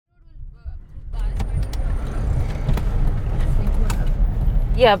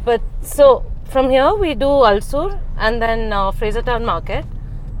Yeah, but so from here we do Ulsur and then Frasertown Market,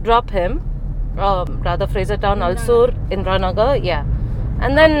 drop him, Frasertown, Ulsur, Indranagar, yeah.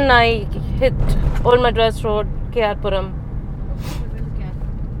 And then I hit Old Madras Road, KR-Puram.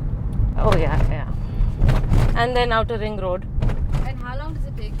 Oh yeah. And then Outer Ring Road. And how long does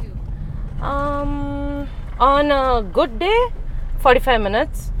it take you? On a good day, 45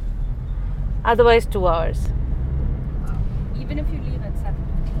 minutes. Otherwise 2 hours. Wow. Even if you leave at 7?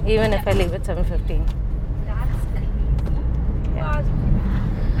 Even if I leave at 7:15. That's crazy. Yeah.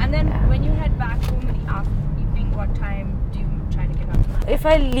 And then when you head back home in the evening, what time do you try to get out? If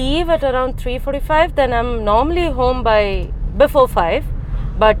I leave at around 3:45, then I'm normally home by before 5.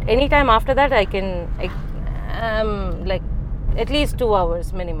 But anytime after that, I can, like at least 2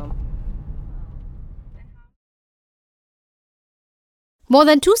 hours minimum. More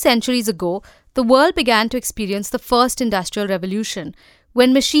than 2 centuries ago, the world began to experience the first industrial revolution,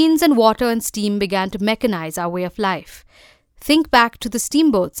 when machines and water and steam began to mechanize our way of life. Think back to the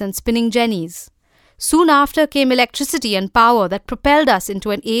steamboats and spinning jennies. Soon after came electricity and power that propelled us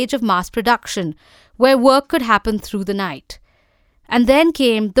into an age of mass production, where work could happen through the night. And then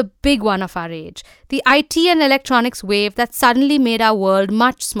came the big one of our age, the IT and electronics wave that suddenly made our world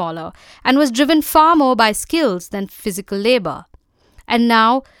much smaller and was driven far more by skills than physical labor. And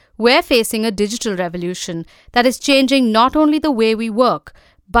now, we're facing a digital revolution that is changing not only the way we work,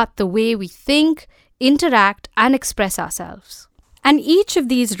 but the way we think, interact, and express ourselves. And each of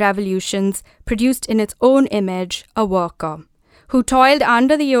these revolutions produced in its own image a worker, who toiled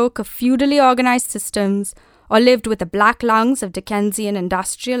under the yoke of feudally organized systems or lived with the black lungs of Dickensian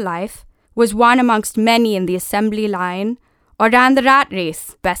industrial life, was one amongst many in the assembly line, or ran the rat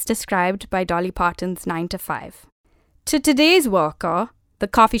race, best described by Dolly Parton's 9 to 5. To today's worker, the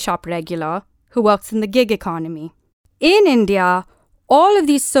coffee shop regular, who works in the gig economy. In India, all of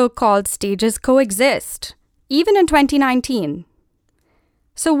these so-called stages coexist, even in 2019.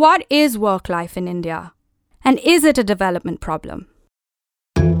 So what is work life in India? And is it a development problem?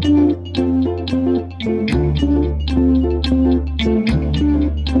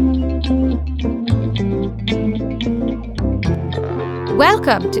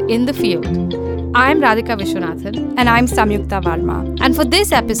 Welcome to In the Field. I'm Radhika Vishwanathan. And I'm Samyukta Varma. And for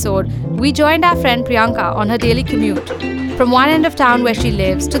this episode, we joined our friend Priyanka on her daily commute, from one end of town where she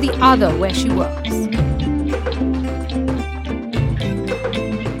lives to the other where she works.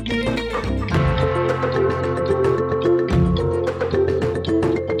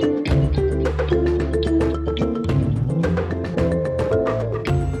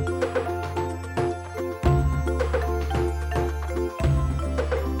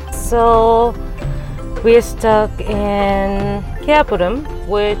 So we're stuck in KR-Puram,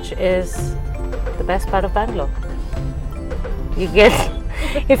 which is the best part of Bangalore.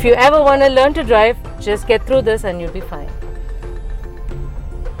 If you ever want to learn to drive, just get through this and you'll be fine.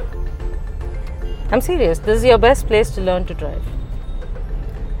 I'm serious, this is your best place to learn to drive.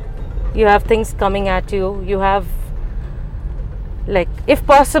 You have things coming at you. You have, like, if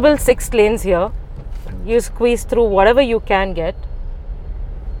possible, 6 lanes here. You squeeze through whatever you can get.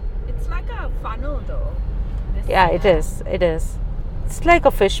 Funnel though. Yeah, it is. It's like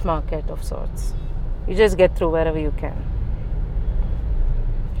a fish market of sorts. You just get through wherever you can.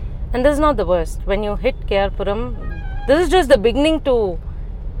 And this is not the worst. When you hit KR-Puram, this is just the beginning to,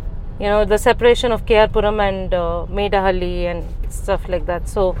 the separation of KR-Puram and Medahalli and stuff like that.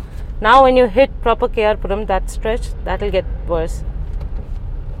 So now when you hit proper KR-Puram, that stretch, that'll get worse.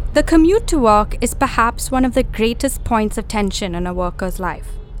 The commute to work is perhaps one of the greatest points of tension in a worker's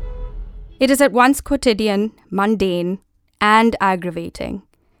life. It is at once quotidian, mundane, and aggravating.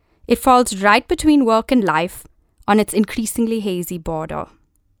 It falls right between work and life on its increasingly hazy border.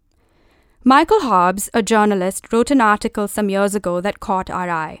 Michael Hobbs, a journalist, wrote an article some years ago that caught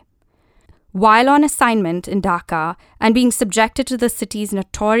our eye. While on assignment in Dhaka and being subjected to the city's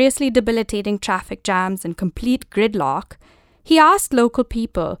notoriously debilitating traffic jams and complete gridlock, he asked local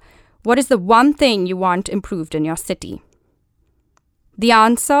people, what is the one thing you want improved in your city? The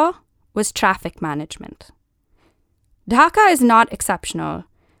answer was traffic management. Dhaka is not exceptional.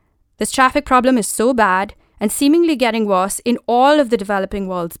 This traffic problem is so bad and seemingly getting worse in all of the developing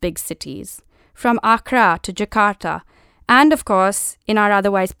world's big cities, from Accra to Jakarta, and of course, in our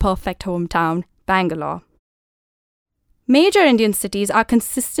otherwise perfect hometown, Bangalore. Major Indian cities are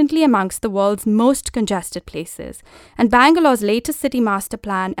consistently amongst the world's most congested places, and Bangalore's latest city master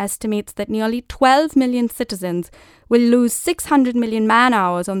plan estimates that nearly 12 million citizens will lose 600 million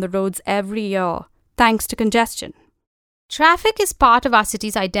man-hours on the roads every year, thanks to congestion. Traffic is part of our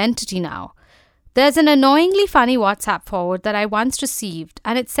city's identity now. There's an annoyingly funny WhatsApp forward that I once received,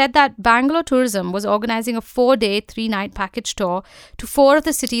 and it said that Bangalore Tourism was organizing a 4-day, 3-night package tour to 4 of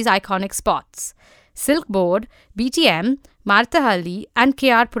the city's iconic spots: Silk Board, BTM, Marthahalli, and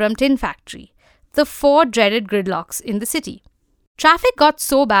KR Puram Tin Factory, the 4 dreaded gridlocks in the city. Traffic got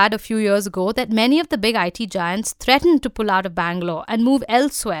so bad a few years ago that many of the big IT giants threatened to pull out of Bangalore and move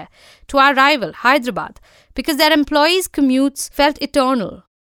elsewhere to our rival, Hyderabad, because their employees' commutes felt eternal.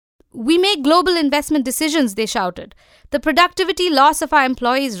 "We make global investment decisions," they shouted. "The productivity loss of our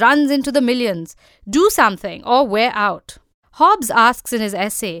employees runs into the millions. Do something or we're out." Hobbes asks in his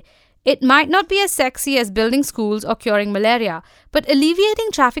essay, "It might not be as sexy as building schools or curing malaria, but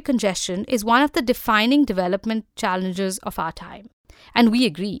alleviating traffic congestion is one of the defining development challenges of our time." And we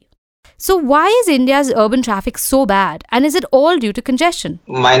agree. So why is India's urban traffic so bad, and is it all due to congestion?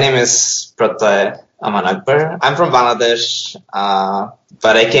 My name is Pratay Aman Akbar. I'm from Bangladesh,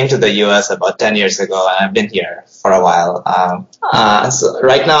 but I came to the US about 10 years ago, and I've been here for a while. So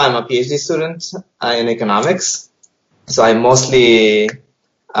right now I'm a PhD student in economics. So I mostly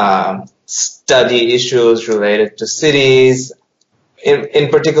study issues related to cities, in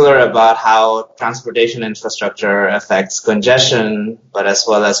particular about how transportation infrastructure affects congestion, but as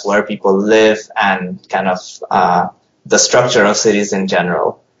well as where people live and kind of the structure of cities in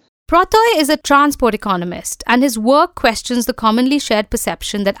general. Pratay is a transport economist, and his work questions the commonly shared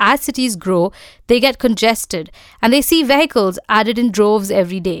perception that as cities grow, they get congested, and they see vehicles added in droves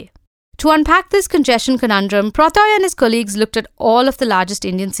every day. To unpack this congestion conundrum, Pratay and his colleagues looked at all of the largest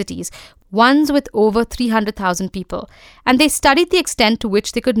Indian cities, ones with over 300,000 people, and they studied the extent to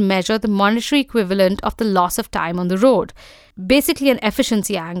which they could measure the monetary equivalent of the loss of time on the road, basically an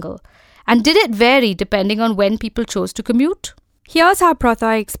efficiency angle. And did it vary depending on when people chose to commute? Here's how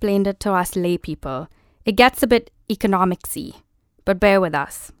Pratay explained it to us lay people. It gets a bit economicsy, but bear with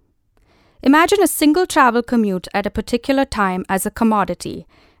us. Imagine a single travel commute at a particular time as a commodity,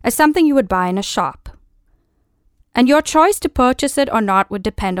 as something you would buy in a shop. And your choice to purchase it or not would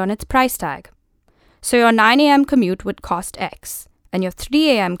depend on its price tag. So your 9 a.m. commute would cost X, and your 3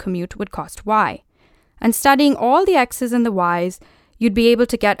 a.m. commute would cost Y. And studying all the X's and the Y's, you'd be able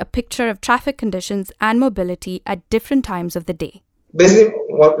to get a picture of traffic conditions and mobility at different times of the day. Basically,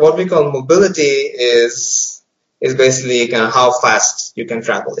 what we call mobility is basically kind of how fast you can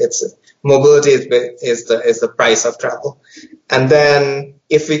travel. Mobility is the price of travel. And then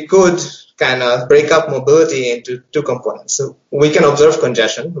if we could kind of break up mobility into 2 components. So we can observe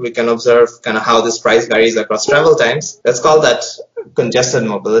congestion. We can observe kind of how this price varies across travel times. Let's call that congested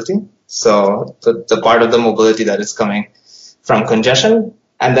mobility. So the part of the mobility that is coming from congestion.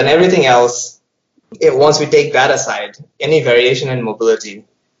 And then everything else, once we take that aside, any variation in mobility,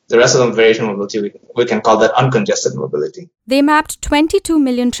 the rest of the variation in mobility, we can call that uncongested mobility. They mapped 22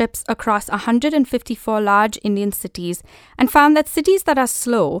 million trips across 154 large Indian cities and found that cities that are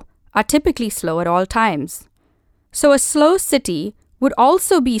slow are typically slow at all times. So a slow city would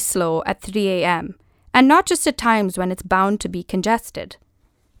also be slow at 3 a.m., and not just at times when it's bound to be congested.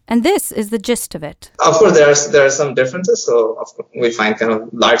 And this is the gist of it. Of course, there are some differences. So we find kind of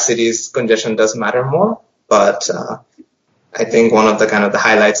large cities, congestion does matter more. But I think one of the kind of the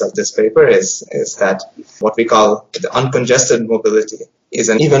highlights of this paper is that what we call the uncongested mobility is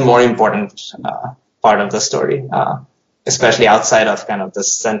an even more important part of the story, especially outside of kind of the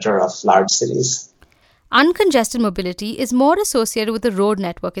center of large cities. Uncongested mobility is more associated with the road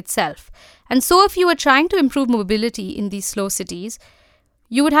network itself. And so if you were trying to improve mobility in these slow cities,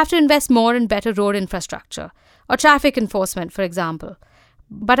 you would have to invest more in better road infrastructure, or traffic enforcement, for example.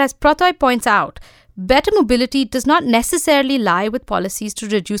 But as Pratay points out, better mobility does not necessarily lie with policies to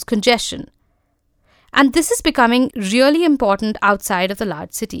reduce congestion. And this is becoming really important outside of the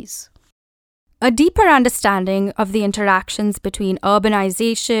large cities. A deeper understanding of the interactions between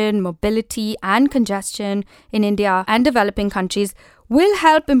urbanization, mobility, and congestion in India and developing countries will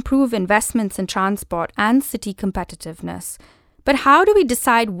help improve investments in transport and city competitiveness. But how do we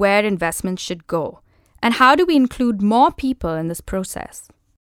decide where investments should go? And how do we include more people in this process?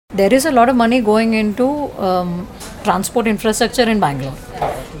 There is a lot of money going into transport infrastructure in Bangalore,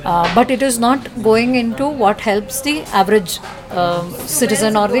 but it is not going into what helps the average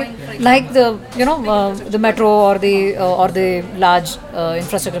citizen or the metro or the large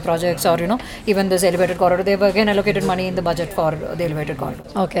infrastructure projects, or even this elevated corridor. They've again allocated money in the budget for the elevated corridor.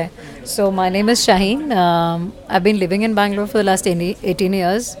 Okay, so my name is Shaheen. I've been living in Bangalore for the last 18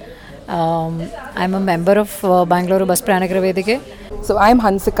 years. I'm a member of Bangalore Bus Prayanikara Vedike. So I'm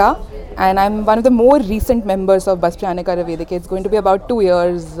Hansika, and I'm one of the more recent members of Bus Prayanikara Vedike. It's going to be about 2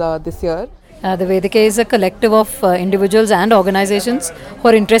 years this year. The Vedike is a collective of individuals and organizations who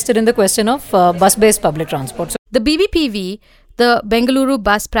are interested in the question of bus-based public transport. The BBPV, the Bengaluru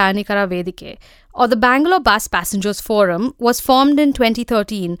Bus Prayanikara Vedike, or the Bangalore Bus Passengers Forum, was formed in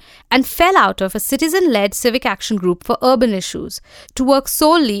 2013 and fell out of a citizen-led civic action group for urban issues to work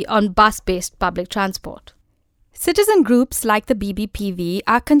solely on bus-based public transport. Citizen groups like the BBPV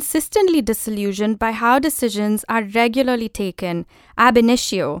are consistently disillusioned by how decisions are regularly taken ab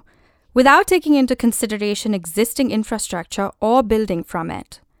initio, without taking into consideration existing infrastructure or building from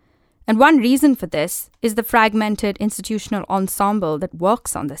it. And one reason for this is the fragmented institutional ensemble that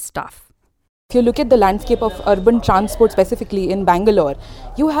works on this stuff. If you look at the landscape of urban transport specifically in Bangalore,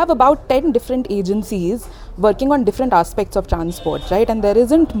 you have about 10 different agencies working on different aspects of transport, right? And there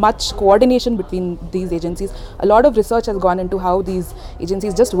isn't much coordination between these agencies. A lot of research has gone into how these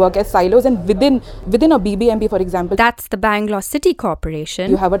agencies just work as silos, and within a BBMP, for example, That's the Bangalore City Corporation.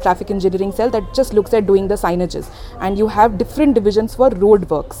 you have a traffic engineering cell that just looks at doing the signages, and you have different divisions for road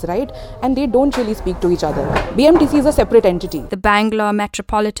works, right? And they don't really speak to each other. BMTC is a separate entity. The Bangalore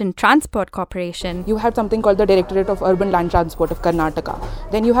Metropolitan Transport Corporation. You have something called the Directorate of Urban Land Transport of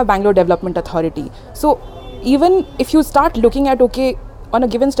Karnataka. Then you have Bangalore Development Authority. So even if you start looking at, okay, on a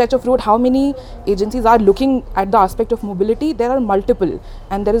given stretch of road, how many agencies are looking at the aspect of mobility, there are multiple,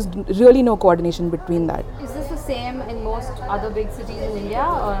 and there is really no coordination between that. Is this the same in most other big cities in India?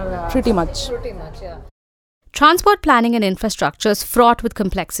 Or Pretty much. Pretty much, yeah. Transport planning and infrastructure is fraught with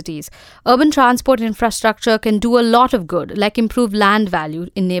complexities. Urban transport infrastructure can do a lot of good, like improve land value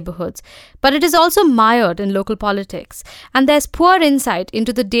in neighborhoods. But it is also mired in local politics, and there's poor insight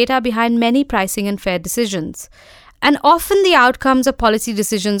into the data behind many pricing and fare decisions. And often the outcomes of policy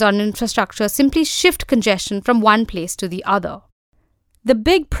decisions on infrastructure simply shift congestion from one place to the other. The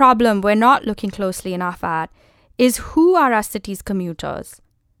big problem we're not looking closely enough at is who are our city's commuters?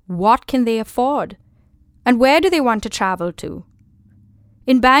 What can they afford? And where do they want to travel to?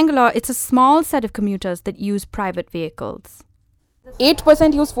 In Bangalore, it's a small set of commuters that use private vehicles.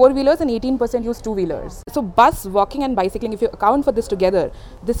 8% use four-wheelers and 18% use two-wheelers. So bus, walking and bicycling, if you account for this together,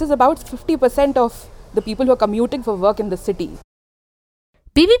 this is about 50% of the people who are commuting for work in the city.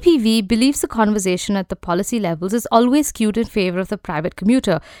 BBPV believes the conversation at the policy levels is always skewed in favor of the private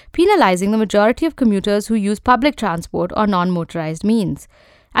commuter, penalizing the majority of commuters who use public transport or non-motorized means.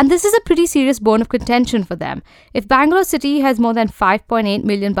 And this is a pretty serious bone of contention for them. If Bangalore City has more than 5.8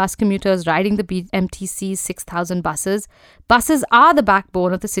 million bus commuters riding the BMTC's 6,000 buses, buses are the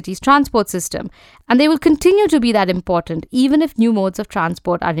backbone of the city's transport system, and they will continue to be that important even if new modes of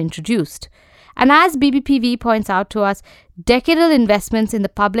transport are introduced. And as BBPV points out to us, decadal investments in the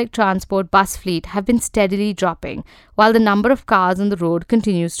public transport bus fleet have been steadily dropping, while the number of cars on the road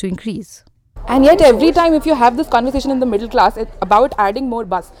continues to increase. And yet every time if you have this conversation in the middle class about adding more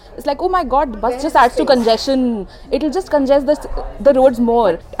bus, it's like, oh my god, bus just adds to congestion. It'll just congest the roads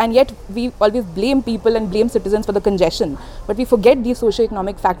more. And yet we always blame people and blame citizens for the congestion. But we forget these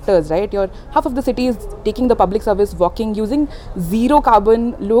socio-economic factors, right? Half of the city is taking the public service, walking, using zero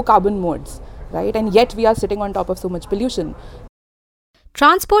carbon, low carbon modes, right? And yet we are sitting on top of so much pollution.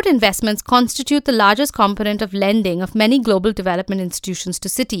 Transport investments constitute the largest component of lending of many global development institutions to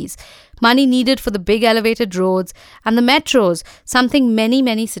cities. Money needed for the big elevated roads and the metros, something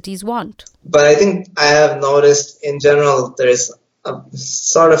many cities want. But I think I have noticed in general there is a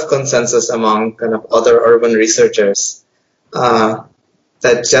sort of consensus among kind of other urban researchers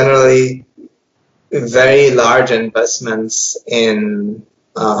that generally very large investments in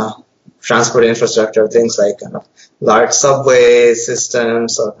transport infrastructure, things like kind of large subway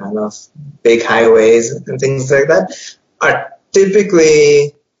systems or kind of big highways and things like that, are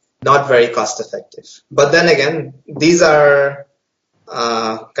typically not very cost effective. But then again, these are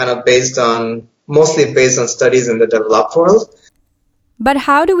kind of mostly based on studies in the developed world. But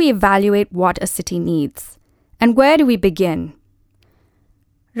how do we evaluate what a city needs? And where do we begin?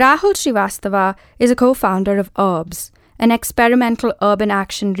 Rahul Srivastava is a co-founder of URBS, an experimental urban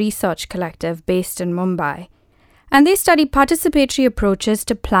action research collective based in Mumbai. And they study participatory approaches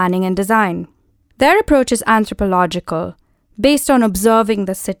to planning and design. Their approach is anthropological, based on observing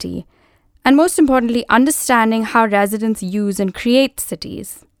the city, and most importantly, understanding how residents use and create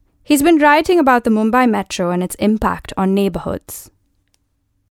cities. He's been writing about the Mumbai Metro and its impact on neighborhoods.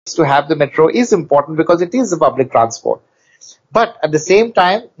 To have the metro is important because it is a public transport. But at the same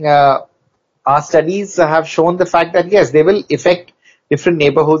time, our studies have shown the fact that yes, they will affect different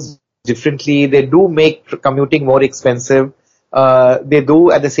neighborhoods differently. They do make commuting more expensive. They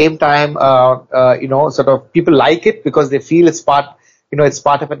do at the same time, sort of people like it because they feel it's part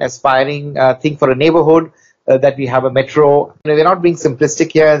of an aspiring thing for a neighborhood. that we have a metro. We're not being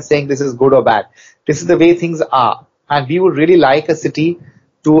simplistic here and saying this is good or bad. This is the way things are. And we would really like a city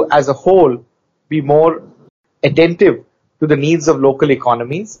to, as a whole, be more attentive to the needs of local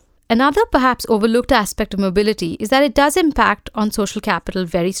economies. Another perhaps overlooked aspect of mobility is that it does impact on social capital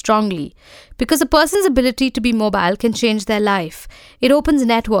very strongly, because a person's ability to be mobile can change their life. It opens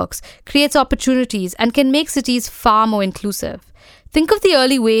networks, creates opportunities, and can make cities far more inclusive. Think of the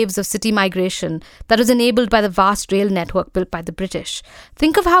early waves of city migration that was enabled by the vast rail network built by the British.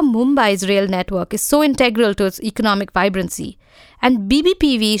 Think of how Mumbai's rail network is so integral to its economic vibrancy. And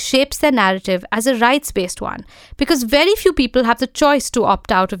BBPV shapes their narrative as a rights-based one, because very few people have the choice to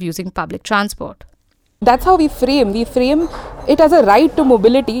opt out of using public transport. That's how we frame it as a right to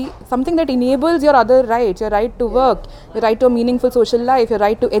mobility, something that enables your other rights, your right to work, your right to a meaningful social life, your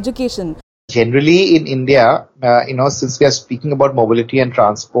right to education. Generally in India, since we are speaking about mobility and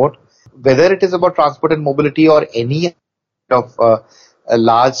transport, whether it is about transport and mobility or any of a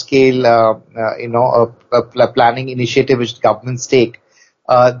large-scale, planning initiative which governments take,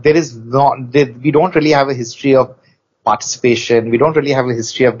 we don't really have a history of participation. We don't really have a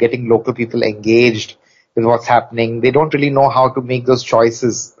history of getting local people engaged with what's happening. They don't really know how to make those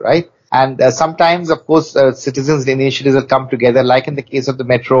choices, right? And sometimes, of course, citizens' initiatives have come together, like in the case of the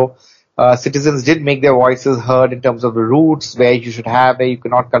metro. Citizens did make their voices heard in terms of the routes, where you should have, where you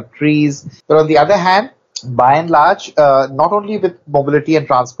cannot cut trees. But on the other hand, by and large, not only with mobility and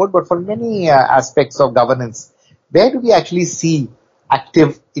transport, but for many aspects of governance, where do we actually see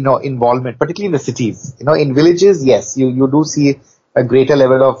active, involvement, particularly in the cities? In villages, yes, you do see a greater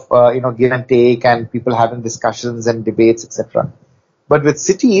level of, give and take and people having discussions and debates, etc. But with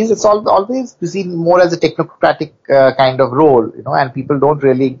cities, it's always seen more as a technocratic kind of role, and people don't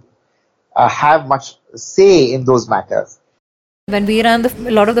really have much say in those matters. When we ran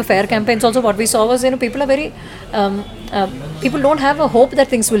a lot of the fair campaigns, also what we saw was, people are very, people don't have a hope that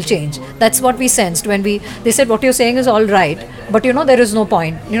things will change. That's what we sensed when they said what you're saying is all right, but there is no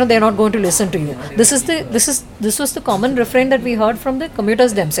point. They're not going to listen to you. This was the common refrain that we heard from the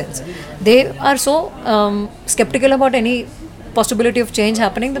commuters themselves. They are so skeptical about any possibility of change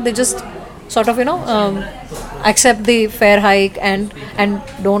happening that they just sort of accept the fare hike and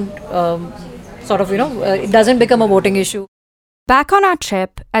don't it doesn't become a voting issue. Back on our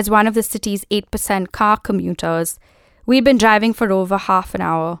trip, as one of the city's 8% car commuters, we'd been driving for over half an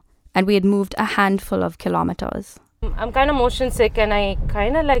hour and we had moved a handful of kilometers. I'm kind of motion sick and I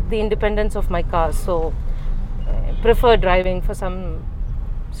kind of like the independence of my car, so I prefer driving for some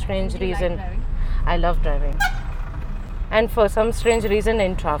strange reason. I love driving. And for some strange reason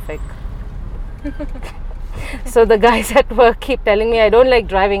in traffic. So the guys at work keep telling me I don't like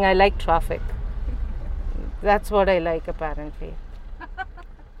driving, I like traffic. That's what I like, apparently.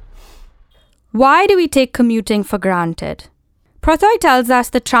 Why do we take commuting for granted? Prathoy tells us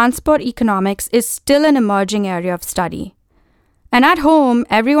that transport economics is still an emerging area of study. And at home,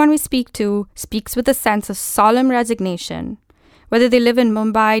 everyone we speak to speaks with a sense of solemn resignation, whether they live in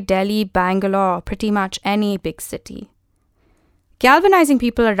Mumbai, Delhi, Bangalore, or pretty much any big city. Galvanizing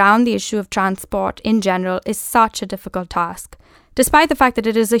people around the issue of transport in general is such a difficult task, despite the fact that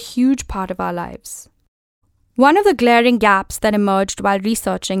it is a huge part of our lives. One of the glaring gaps that emerged while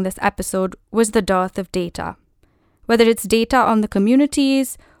researching this episode was the dearth of data. Whether it's data on the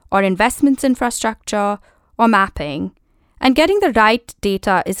communities, or investments infrastructure, or mapping. And getting the right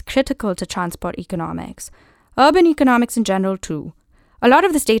data is critical to transport economics, urban economics in general too. A lot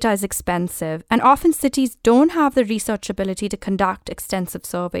of this data is expensive, and often cities don't have the research ability to conduct extensive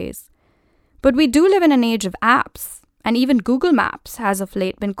surveys. But we do live in an age of apps, and even Google Maps has of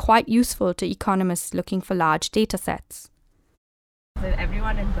late been quite useful to economists looking for large data sets. That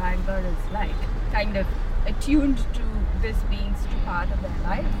everyone in Bangalore is kind of attuned to this being part of their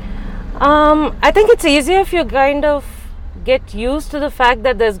life? I think it's easier if you kind of get used to the fact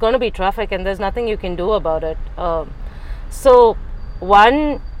that there's going to be traffic and there's nothing you can do about it. So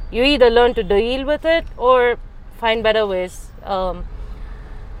one, you either learn to deal with it or find better ways. The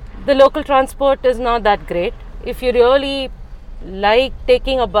local transport is not that great. If you really like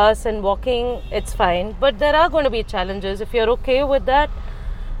taking a bus and walking, it's fine. But there are going to be challenges. If you're okay with that,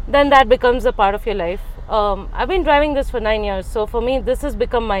 then that becomes a part of your life. I've been driving this for 9 years, so for me, this has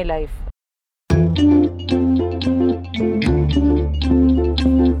become my life.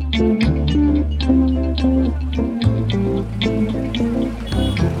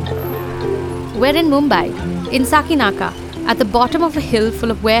 We're in Mumbai, in Sakinaka, at the bottom of a hill full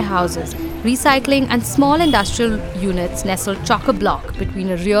of warehouses, recycling and small industrial units nestled chock-a-block between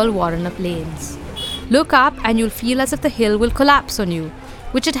a real warren of lanes. Look up and you'll feel as if the hill will collapse on you,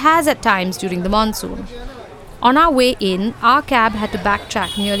 which it has at times during the monsoon. On our way in, our cab had to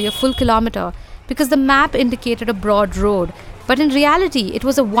backtrack nearly a full kilometre because the map indicated a broad road, but in reality it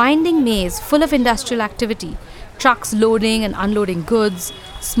was a winding maze full of industrial activity. Trucks loading and unloading goods,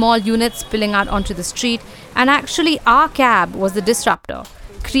 small units spilling out onto the street, and actually our cab was the disruptor,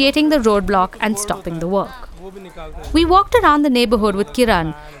 creating the roadblock and stopping the work. We walked around the neighborhood with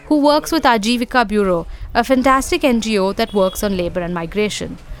Kiran, who works with Ajivika Bureau, a fantastic NGO that works on labor and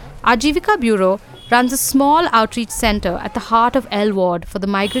migration. Ajivika Bureau runs a small outreach center at the heart of L Ward for the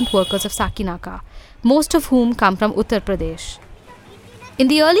migrant workers of Sakinaka, most of whom come from Uttar Pradesh. In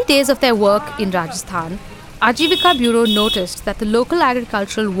the early days of their work in Rajasthan, Ajivika Bureau noticed that the local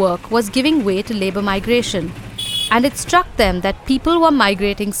agricultural work was giving way to labor migration, and it struck them that people were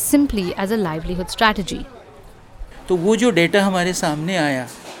migrating simply as a livelihood strategy. तो वो जो data हमारे सामने आया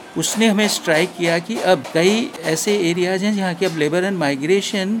उसने हमें strike किया कि अब कई ऐसे एरियाज हैं जहाँ की अब लेबर एंड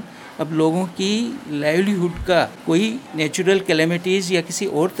माइग्रेशन अब लोगों की लाइवलीहुड का कोई नेचुरल कैलेमिटीज़ या किसी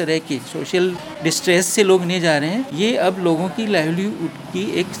और तरह की सोशल डिस्ट्रेस से लोग नहीं जा रहे हैं, ये अब लोगों की लाइवलीहुड की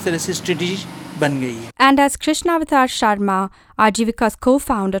एक तरह से स्ट्रेटजी बन गई है. And as Krishnavatar Sharma, Ajivika's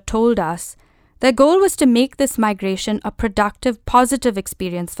co-founder, told us, their goal was to make this migration a productive, positive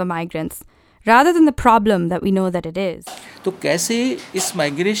experience for migrants, rather than the problem that we know that it is. तो कैसे इस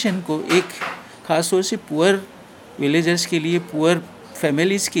migration को एक खास तौर से poor villagers के लिए, पुअर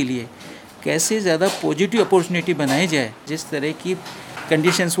फैमिलीज़ के लिए कैसे ज़्यादा पॉजिटिव अपॉर्चुनिटी बनाई जाए, जिस तरह की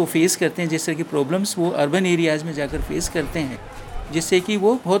कंडीशंस वो फेस करते हैं, जिस तरह की प्रॉब्लम्स वो अर्बन एरियाज़ में जाकर फेस करते हैं, जिससे कि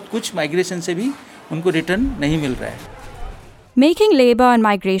वो बहुत कुछ माइग्रेशन से भी उनको रिटर्न नहीं मिल रहा है. Making labor and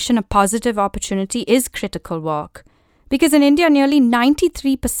migration a positive opportunity is critical work. Because in India, nearly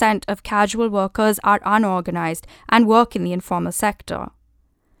 93% of casual workers are unorganized and work in the informal sector.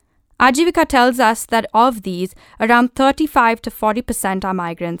 Ajivika tells us that of these, around 35 to 40% are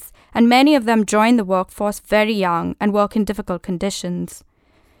migrants, and many of them join the workforce very young and work in difficult conditions.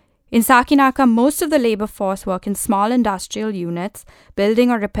 In Sakinaka, most of the labor force work in small industrial units,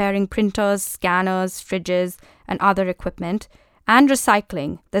 building or repairing printers, scanners, fridges, and other equipment, and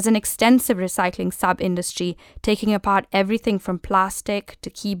recycling. There's an extensive recycling sub-industry taking apart everything from plastic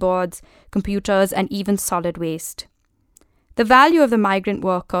to keyboards, computers, and even solid waste. The value of the migrant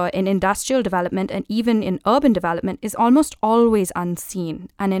worker in industrial development and even in urban development is almost always unseen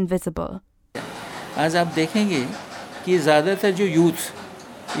and invisible. आज आप देखेंगे कि ज़्यादातर जो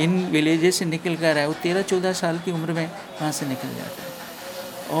youth in villages से निकल कर आया है वो 13-14 साल की उम्र में वहाँ से निकल जाता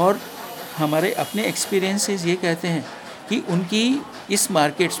है, और हमारे अपने एक्सपीरियंसेस ये कहते हैं कि उनकी इस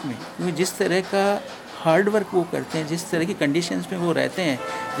मार्केट्स में क्योंकि जिस तरह का हार्ड वर्क वो करते हैं, जिस तरह की कंडीशंस में वो रहते हैं,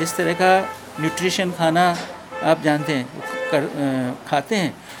 जिस तरह का न्यूट्रिशन खाना आप जानते हैं खाते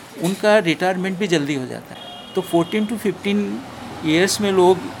हैं, उनका रिटायरमेंट भी जल्दी हो जाता है. तो 14 to 15 ईयर्स में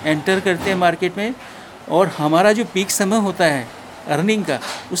लोग एंटर करते हैं मार्केट में, और हमारा जो पीक समय होता है अर्निंग का,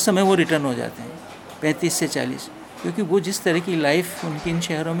 उस समय वो रिटर्न हो जाते हैं 35 से 40, क्योंकि वो जिस तरह की लाइफ उनकी इन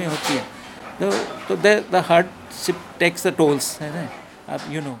शहरों में होती है. तो the hardship takes the tolls,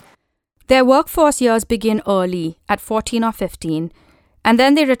 you know. Their workforce years begin early, at 14 or 15, and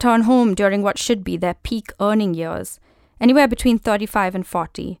then they return home during what should be their peak earning years, anywhere between 35 and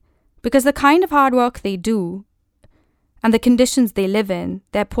 40, because the kind of hard work they do and the conditions they live in,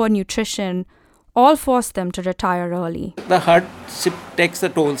 their poor nutrition, all force them to retire early. The hardship takes the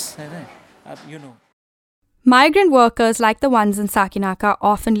tolls, you know. Migrant workers like the ones in Sakinaka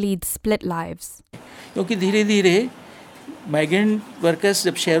often lead split lives. क्योंकि धीरे धीरे migrant workers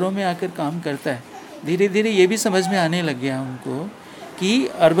जब शहरों में आकर काम करता है, धीरे धीरे ये भी समझ में आने लग गया उनको कि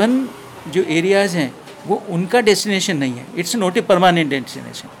अर्बन जो एरियाज हैं वो उनका डेस्टिनेशन नहीं है. It's not a permanent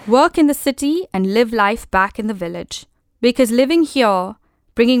destination. Work in the city and live life back in the village. Because living here,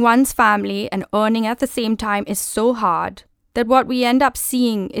 bringing one's family and earning at the same time is so hard that what we end up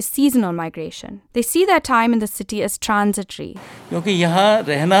seeing is seasonal migration. They see their time in the city as transitory. क्योंकि यहाँ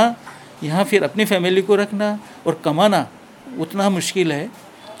रहना, यहाँ फिर अपनी family को रखना और कमाना उतना मुश्किल है,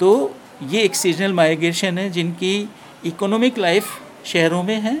 तो ये एक सीजनल माइग्रेशन है जिनकी इकोनॉमिक लाइफ शहरों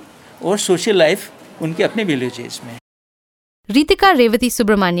में है और सोशल लाइफ उनके अपने विलेजेस में. Ritika Revati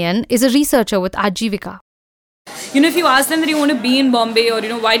Subramanian is a researcher with Ajivika. You know, if you ask them that you want to be in Bombay or,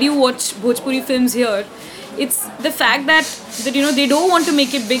 why do you watch Bhojpuri films here? It's the fact that they don't want to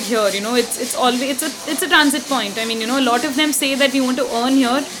make it big here. It's always it's a transit point. I mean, a lot of them say that we want to earn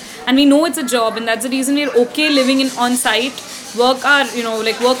here, and we know it's a job, and that's the reason we're okay living on site, work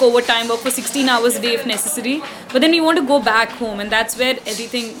work overtime, work for 16 hours a day if necessary. But then we want to go back home, and that's where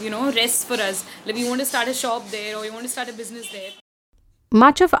everything rests for us. Like we want to start a shop there, or we want to start a business there.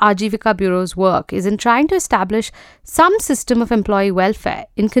 much of Ajivika Bureau's work is in trying to establish some system of employee welfare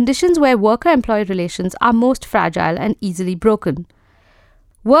in conditions where worker-employee relations are most fragile and easily broken.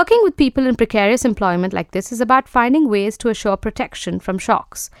 Working with people in precarious employment like this is about finding ways to assure protection from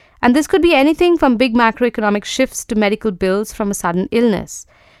shocks. And this could be anything from big macroeconomic shifts to medical bills from a sudden illness.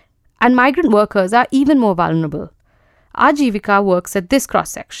 And migrant workers are even more vulnerable. Ajivika works at this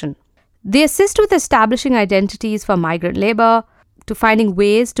cross-section. They assist with establishing identities for migrant labor, to finding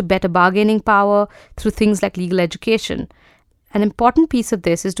ways to better bargaining power through things like legal education. An important piece of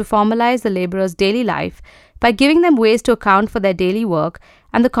this is to formalize the laborer's daily life by giving them ways to account for their daily work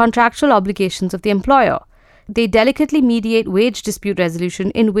and the contractual obligations of the employer. They delicately mediate wage dispute resolution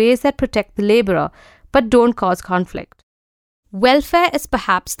in ways that protect the laborer but don't cause conflict. Welfare is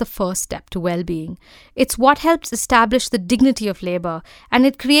perhaps the first step to well-being. It's what helps establish the dignity of labor, and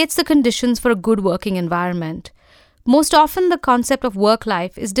it creates the conditions for a good working environment. Most often, the concept of work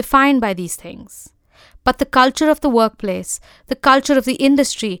life is defined by these things. But the culture of the workplace, the culture of the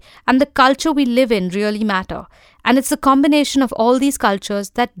industry, and the culture we live in really matter. And it's the combination of all these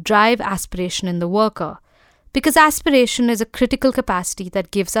cultures that drive aspiration in the worker. Because aspiration is a critical capacity that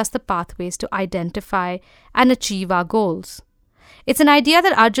gives us the pathways to identify and achieve our goals. It's an idea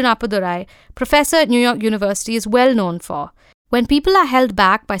that Arjun Appadurai, professor at New York University, is well known for. When people are held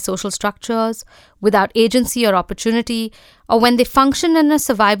back by social structures, without agency or opportunity, or when they function in a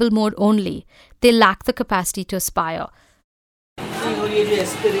survival mode only, they lack the capacity to aspire. और ये जो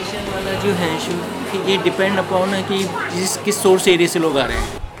aspiration वाला जो है issue कि ये depend upon है कि किस सोर्स एरिया से लोग आ रहे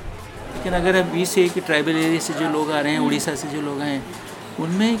हैं. लेकिन अगर अब 20 से कि ट्राइबल एरिया से जो लोग आ रहे हैं, उड़ीसा से जो लोग हैं,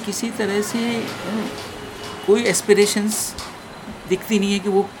 उनमें किसी तरह से कोई एस्पिरेशंस दिखती नहीं है कि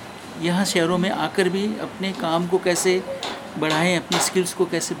वो यहाँ शहरों में आकर भी अपने काम को कैसे बढ़ाएं, अपनी स्किल्स को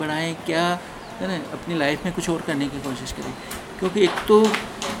कैसे बढ़ाएं, क्या है ना, अपनी लाइफ में कुछ और करने की कोशिश करें. क्योंकि एक तो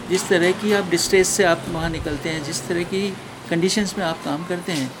जिस तरह की आप डिस्ट्रेस से आप वहाँ निकलते हैं, जिस तरह की कंडीशंस में आप काम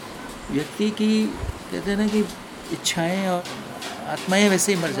करते हैं, व्यक्ति की कहते हैं ना कि इच्छाएं और आत्माएं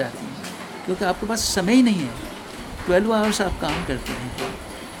वैसे ही मर जाती हैं, क्योंकि आपके पास समय ही नहीं है. 12 आवर्स आप काम करते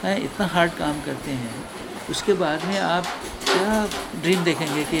हैं, इतना हार्ड काम करते हैं, उसके बाद में आप क्या ड्रीम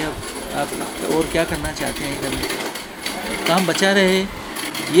देखेंगे कि आप और क्या करना चाहते हैं करने. काम बचा रहे.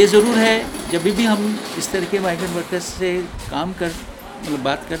 ये ज़रूर है जब भी हम इस तरह के माइग्रेंट वर्कर्स से काम कर मतलब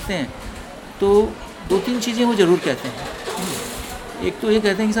बात करते हैं तो 2-3 चीज़ें वो ज़रूर कहते हैं. एक तो ये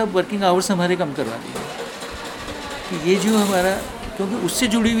कहते हैं कि साहब वर्किंग आवर्स हमारे कम करवा दिए, कि ये जो हमारा क्योंकि उससे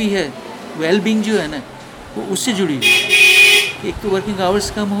जुड़ी हुई है वेल बीइंग जो है ना, वो उससे जुड़ी हुई है. एक तो वर्किंग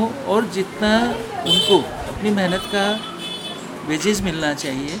आवर्स कम हो और जितना उनको अपनी मेहनत का वेजेस मिलना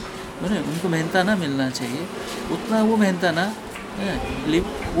चाहिए, उनको मेहनताना मिलना चाहिए, उतना वो मेहनताना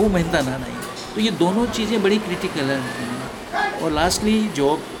नहीं. तो ये दोनों चीज़ें बड़ी क्रिटिकल है. और लास्टली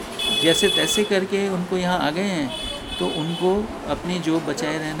जॉब जैसे तैसे करके उनको यहाँ आ गए हैं तो उनको अपनी जॉब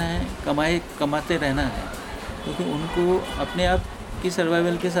बचाए रहना है, कमाते रहना है, क्योंकि उनको अपने आप की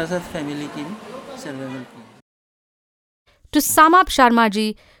सर्वाइवल के साथ साथ फैमिली की भी सर्वाइवल की. To sum up, Sharma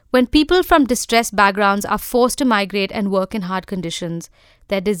ji, when people from distressed backgrounds are forced to migrate and work in hard conditions,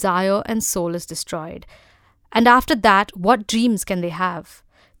 their desire and soul is destroyed. And after that, what dreams can they have?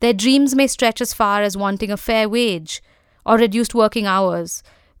 Their dreams may stretch as far as wanting a fair wage or reduced working hours,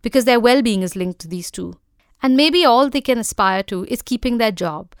 because their well-being is linked to these two. And maybe all they can aspire to is keeping their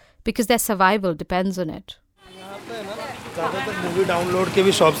job, because their survival depends on it. ज़्यादातर movie download के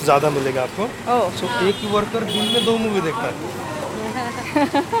भी shops ज़्यादा मिलेगा आपको. सो एक worker दिन में 2 movie देखता है.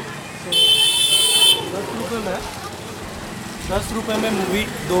 10 रुपये में मूवी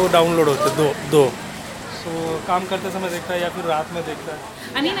 2 डाउनलोड होते हैं. 2 सो काम करते समय देखता है या फिर रात में देखता है.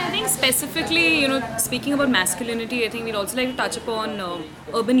 I mean, I think specifically, speaking about masculinity, I think we'd also like to touch upon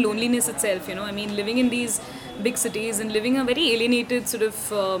urban loneliness itself, I mean, living in these big cities and living a very alienated sort of,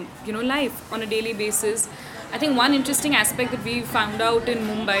 life on a daily basis. I think one interesting aspect that we found out in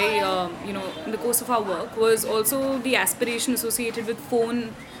Mumbai, in the course of our work was also the aspiration associated with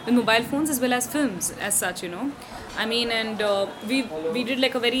mobile phones as well as films as such, I mean, and we did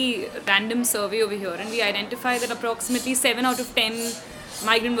like a very random survey over here, and we identified that approximately 7 out of 10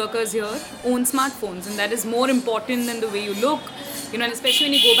 migrant workers here own smartphones, and that is more important than the way you look, and especially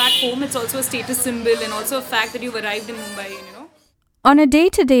when you go back home, it's also a status symbol and also a fact that you've arrived in Mumbai, On a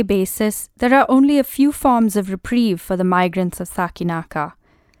day-to-day basis, there are only a few forms of reprieve for the migrants of Sakinaka.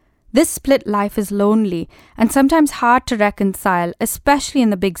 This split life is lonely and sometimes hard to reconcile, especially in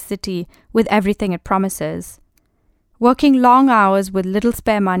the big city, with everything it promises. Working long hours with little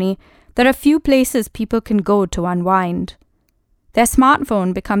spare money, there are few places people can go to unwind. Their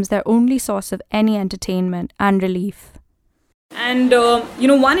smartphone becomes their only source of any entertainment and relief. And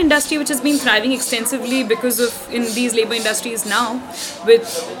one industry which has been thriving extensively because of in these labor industries now, with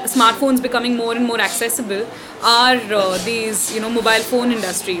smartphones becoming more and more accessible, are these mobile phone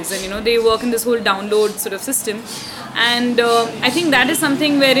industries, and they work in this whole download sort of system. And I think that is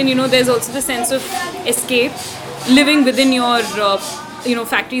something wherein there's also the sense of escape, living within your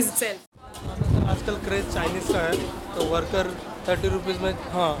factories itself. आजकल craze Chinese का है, तो worker 30 rupees में,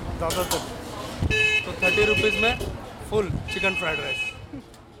 हाँ ज़्यादातर, तो 30 rupees में full chicken fried rice.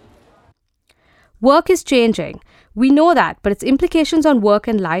 Work is changing. We know that, but its implications on work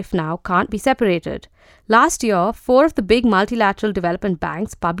and life now can't be separated. Last year, 4 of the big multilateral development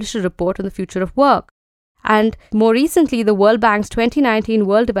banks published a report on the future of work. And more recently, the World Bank's 2019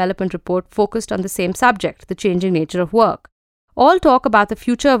 World Development Report focused on the same subject, the changing nature of work. All talk about the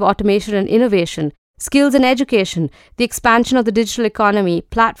future of automation and innovation, skills and education, the expansion of the digital economy,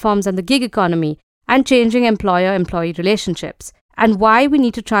 platforms and the gig economy, and changing employer-employee relationships, and why we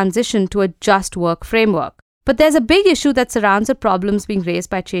need to transition to a just work framework. But there's a big issue that surrounds the problems being raised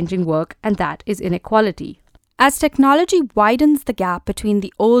by changing work, and that is inequality. As technology widens the gap between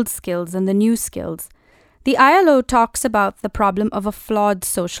the old skills and the new skills, the ILO talks about the problem of a flawed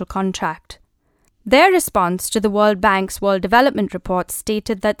social contract. Their response to the World Bank's World Development Report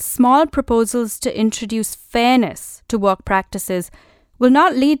stated that small proposals to introduce fairness to work practices will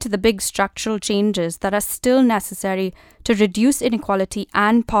not lead to the big structural changes that are still necessary to reduce inequality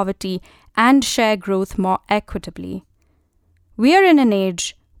and poverty and share growth more equitably. We are in an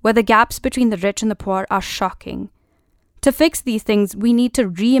age where the gaps between the rich and the poor are shocking. To fix these things, we need to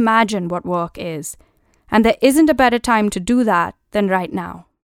reimagine what work is, and there isn't a better time to do that than right now.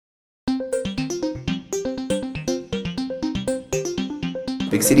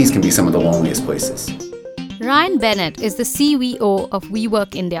 Big cities can be some of the loneliest places. Ryan Bennett is the CEO of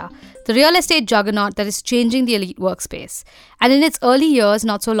WeWork India, the real estate juggernaut that is changing the elite workspace. And in its early years,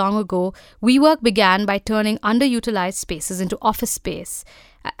 not so long ago, WeWork began by turning underutilized spaces into office space.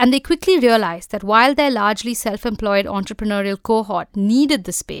 And they quickly realized that while their largely self-employed entrepreneurial cohort needed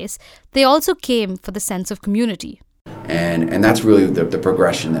the space, they also came for the sense of community. And that's really the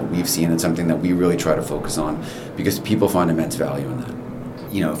progression that we've seen, and something that we really try to focus on, because people find immense value in that.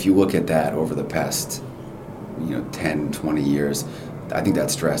 If you look at that over the past 10, 20 years, I think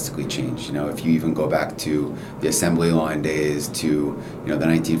that's drastically changed. If you even go back to the assembly line days, to the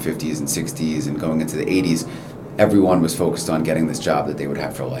 1950s and 60s and going into the 80s, everyone was focused on getting this job that they would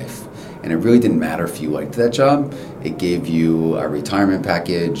have for life. And it really didn't matter if you liked that job. It gave you a retirement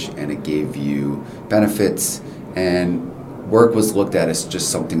package, and it gave you benefits, and work was looked at as just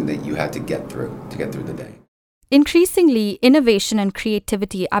something that you had to get through the day. Increasingly, innovation and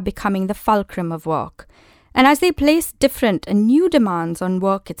creativity are becoming the fulcrum of work. And as they place different and new demands on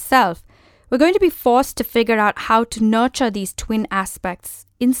work itself, we're going to be forced to figure out how to nurture these twin aspects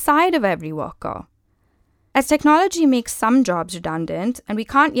inside of every worker. As technology makes some jobs redundant, and we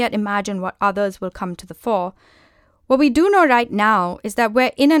can't yet imagine what others will come to the fore, what we do know right now is that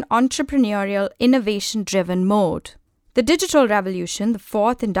we're in an entrepreneurial, innovation-driven mode. The digital revolution, the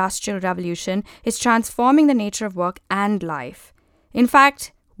fourth industrial revolution, is transforming the nature of work and life. In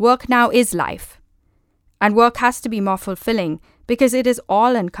fact, work now is life. And work has to be more fulfilling because it is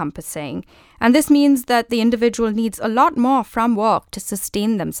all-encompassing. And this means that the individual needs a lot more from work to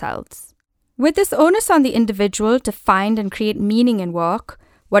sustain themselves. With this onus on the individual to find and create meaning in work,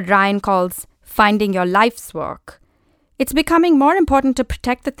 what Ryan calls finding your life's work, it's becoming more important to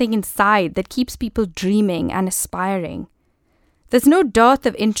protect the thing inside that keeps people dreaming and aspiring. There's no dearth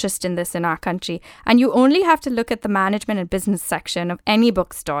of interest in this in our country, and you only have to look at the management and business section of any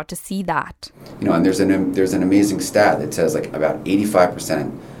bookstore to see that. And there's an amazing stat that says about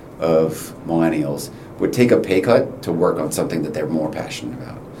 85% of millennials would take a pay cut to work on something that they're more passionate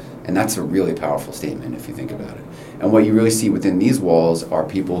about. And that's a really powerful statement if you think about it. And what you really see within these walls are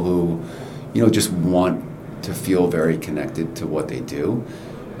people who, just want to feel very connected to what they do,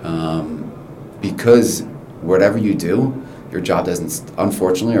 because whatever you do, your job doesn't,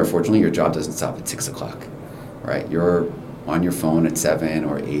 unfortunately or fortunately, your job doesn't stop at 6 o'clock, right? You're on your phone at 7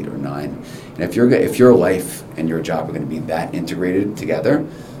 or 8 or 9, and if your life and your job are going to be that integrated together,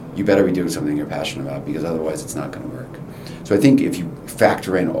 you better be doing something you're passionate about, because otherwise it's not going to work. So I think if you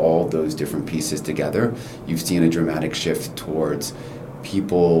factor in all those different pieces together, you've seen a dramatic shift towards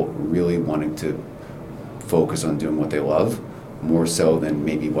people really wanting to focus on doing what they love, more so than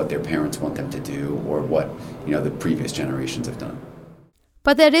maybe what their parents want them to do or what the previous generations have done.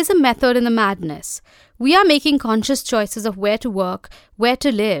 But there is a method in the madness. We are making conscious choices of where to work, where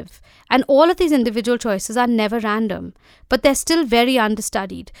to live, and all of these individual choices are never random. But they're still very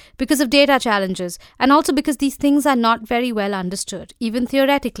understudied because of data challenges and also because these things are not very well understood, even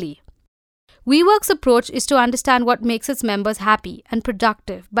theoretically. WeWork's approach is to understand what makes its members happy and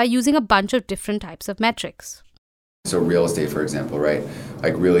productive by using a bunch of different types of metrics. So real estate, for example, right?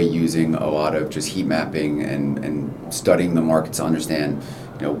 Like really using a lot of just heat mapping and studying the market to understand,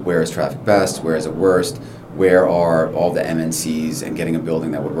 where is traffic best, where is it worst, where are all the MNCs and getting a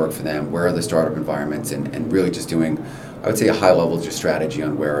building that would work for them, where are the startup environments, and really just doing, I would say, a high level just strategy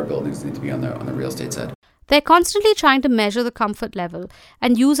on where our buildings need to be on the real estate side. They're constantly trying to measure the comfort level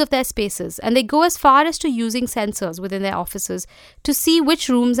and use of their spaces, and they go as far as to using sensors within their offices to see which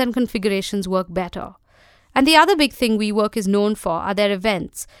rooms and configurations work better. And the other big thing WeWork is known for are their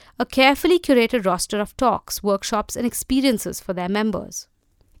events, a carefully curated roster of talks, workshops, and experiences for their members.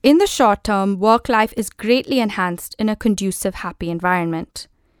 In the short term, work life is greatly enhanced in a conducive, happy environment.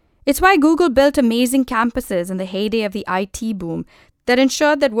 It's why Google built amazing campuses in the heyday of the IT boom that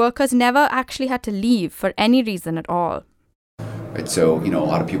ensured that workers never actually had to leave for any reason at all. Right, so, a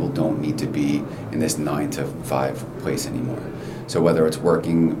lot of people don't need to be in this 9 to 5 place anymore. So whether it's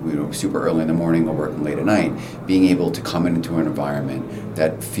working super early in the morning or working late at night, being able to come into an environment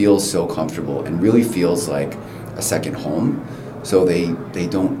that feels so comfortable and really feels like a second home, so they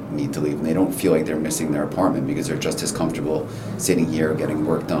don't need to leave and they don't feel like they're missing their apartment because they're just as comfortable sitting here, getting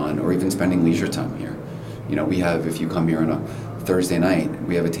work done, or even spending leisure time here. We have, if you come here on a Thursday night,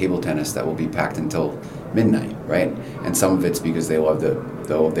 we have a table tennis that will be packed until midnight, right? And some of it's because they love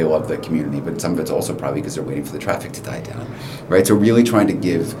the community, but some of it's also probably because they're waiting for the traffic to die down, right? So really trying to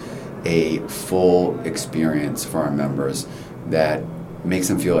give a full experience for our members that makes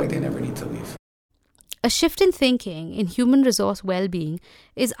them feel like they never need to leave. A shift in thinking in human resource well-being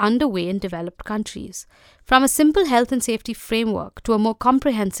is underway in developed countries. From a simple health and safety framework to a more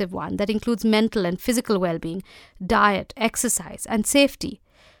comprehensive one that includes mental and physical well-being, diet, exercise, and safety.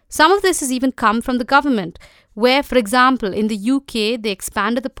 Some of this has even come from the government, where, for example, in the UK, they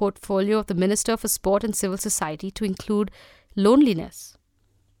expanded the portfolio of the Minister for Sport and Civil Society to include loneliness.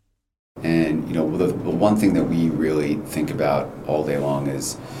 And, the one thing that we really think about all day long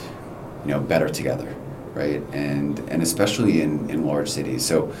is, better together, right? And especially in large cities.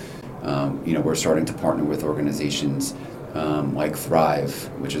 So, we're starting to partner with organizations like Thrive,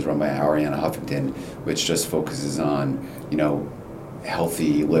 which is run by Arianna Huffington, which just focuses on,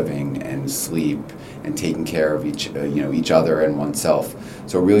 healthy living and sleep and taking care of each other and oneself.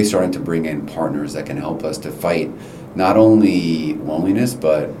 So really starting to bring in partners that can help us to fight not only loneliness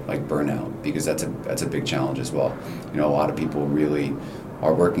but like burnout, because that's a big challenge as well. A lot of people really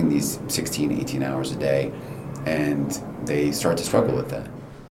are working these 16, 18 hours a day and they start to struggle with that.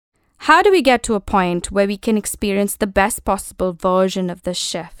 How do we get to a point where we can experience the best possible version of this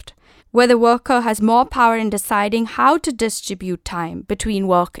shift, where the worker has more power in deciding how to distribute time between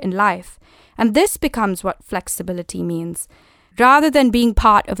work and life? And this becomes what flexibility means, rather than being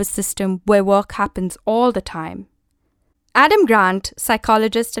part of a system where work happens all the time. Adam Grant,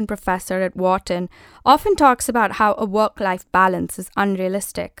 psychologist and professor at Wharton, often talks about how a work-life balance is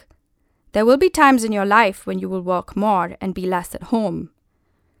unrealistic. There will be times in your life when you will work more and be less at home.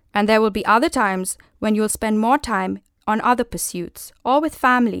 And there will be other times when you'll spend more time on other pursuits or with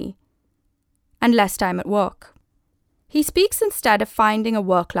family and less time at work. He speaks instead of finding a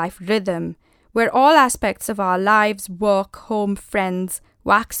work-life rhythm where all aspects of our lives, work, home, friends,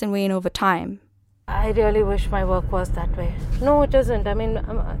 wax and wane over time. I really wish my work was that way. No, it isn't. I mean,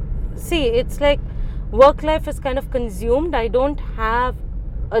 see, it's like work life is kind of consumed. I don't have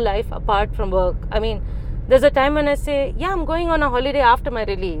a life apart from work. I mean, there's a time when I say, yeah, I'm going on a holiday after my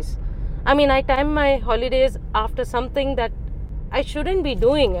release. I mean, I time my holidays after something that I shouldn't be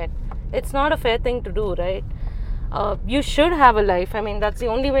doing it. It's not a fair thing to do, right? You should have a life. I mean, that's the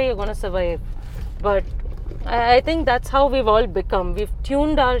only way you're going to survive. But I think that's how we've all become. We've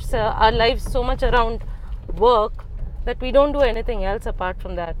tuned our lives so much around work that we don't do anything else apart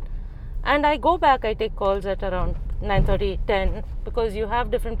from that. And I go back, I take calls at around 9:30, 10, because you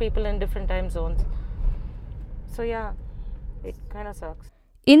have different people in different time zones. So yeah, it kind of sucks.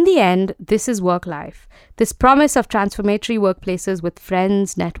 In the end, this is work life. This promise of transformatory workplaces with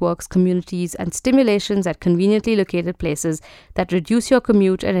friends, networks, communities, and stimulations at conveniently located places that reduce your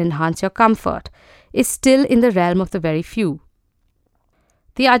commute and enhance your comfort is still in the realm of the very few.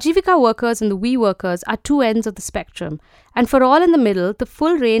 The Ajivika workers and the We workers are two ends of the spectrum, and for all in the middle, the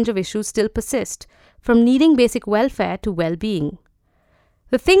full range of issues still persist, from needing basic welfare to well-being.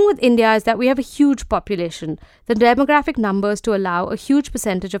 The thing with India is that we have a huge population, the demographic numbers to allow a huge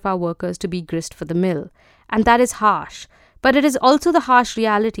percentage of our workers to be grist for the mill. And that is harsh, but it is also the harsh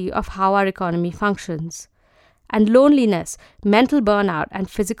reality of how our economy functions. And loneliness, mental burnout, and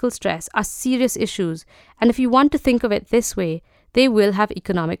physical stress are serious issues, and if you want to think of it this way, they will have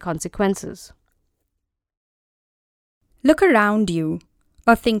economic consequences. Look around you,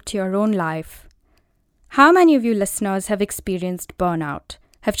 or think to your own life. How many of you listeners have experienced burnout,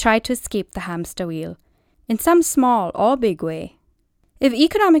 have tried to escape the hamster wheel, in some small or big way? If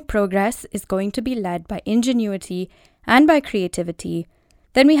economic progress is going to be led by ingenuity and by creativity,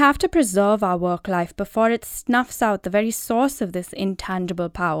 then we have to preserve our work life before it snuffs out the very source of this intangible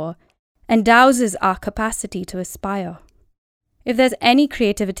power and douses our capacity to aspire. If there's any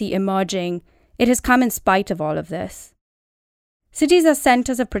creativity emerging, it has come in spite of all of this. Cities are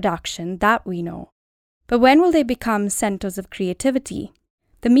centers of production, that we know. But when will they become centers of creativity?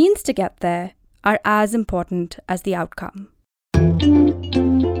 The means to get there are as important as the outcome.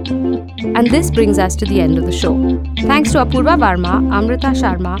 And this brings us to the end of the show. Thanks to Apurva Verma, Amrita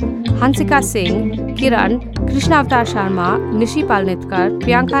Sharma, Hansika Singh, Kiran, Krishnavatar Sharma, Nishi Palnitkar,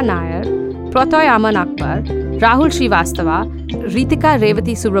 Priyanka Nair, Protoy Aman Akbar, Rahul Srivastava, Ritika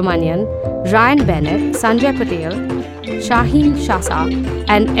Revati Subramanian, Ryan Bennett, Sanjay Patel, Shaheen Shasa,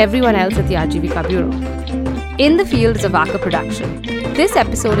 and everyone else at the Ajivika Bureau. In the Field is a Vaka production. This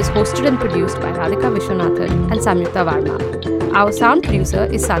episode is hosted and produced by Radhika Vishwanathan and Samyukta Varma. Our sound producer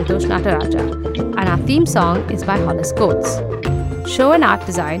is Santosh Nataraja, and our theme song is by Hollis Coates. Show and art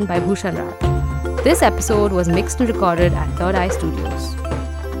design by Bhushan Raj. This episode was mixed and recorded at Third Eye Studios.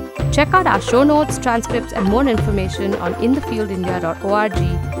 Check out our show notes, transcripts, and more information on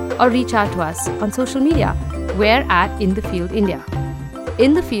inthefieldindia.org or reach out to us on social media. We're at In the Field India.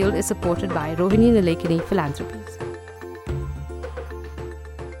 In the Field is supported by Rohini Nilekini Philanthropies.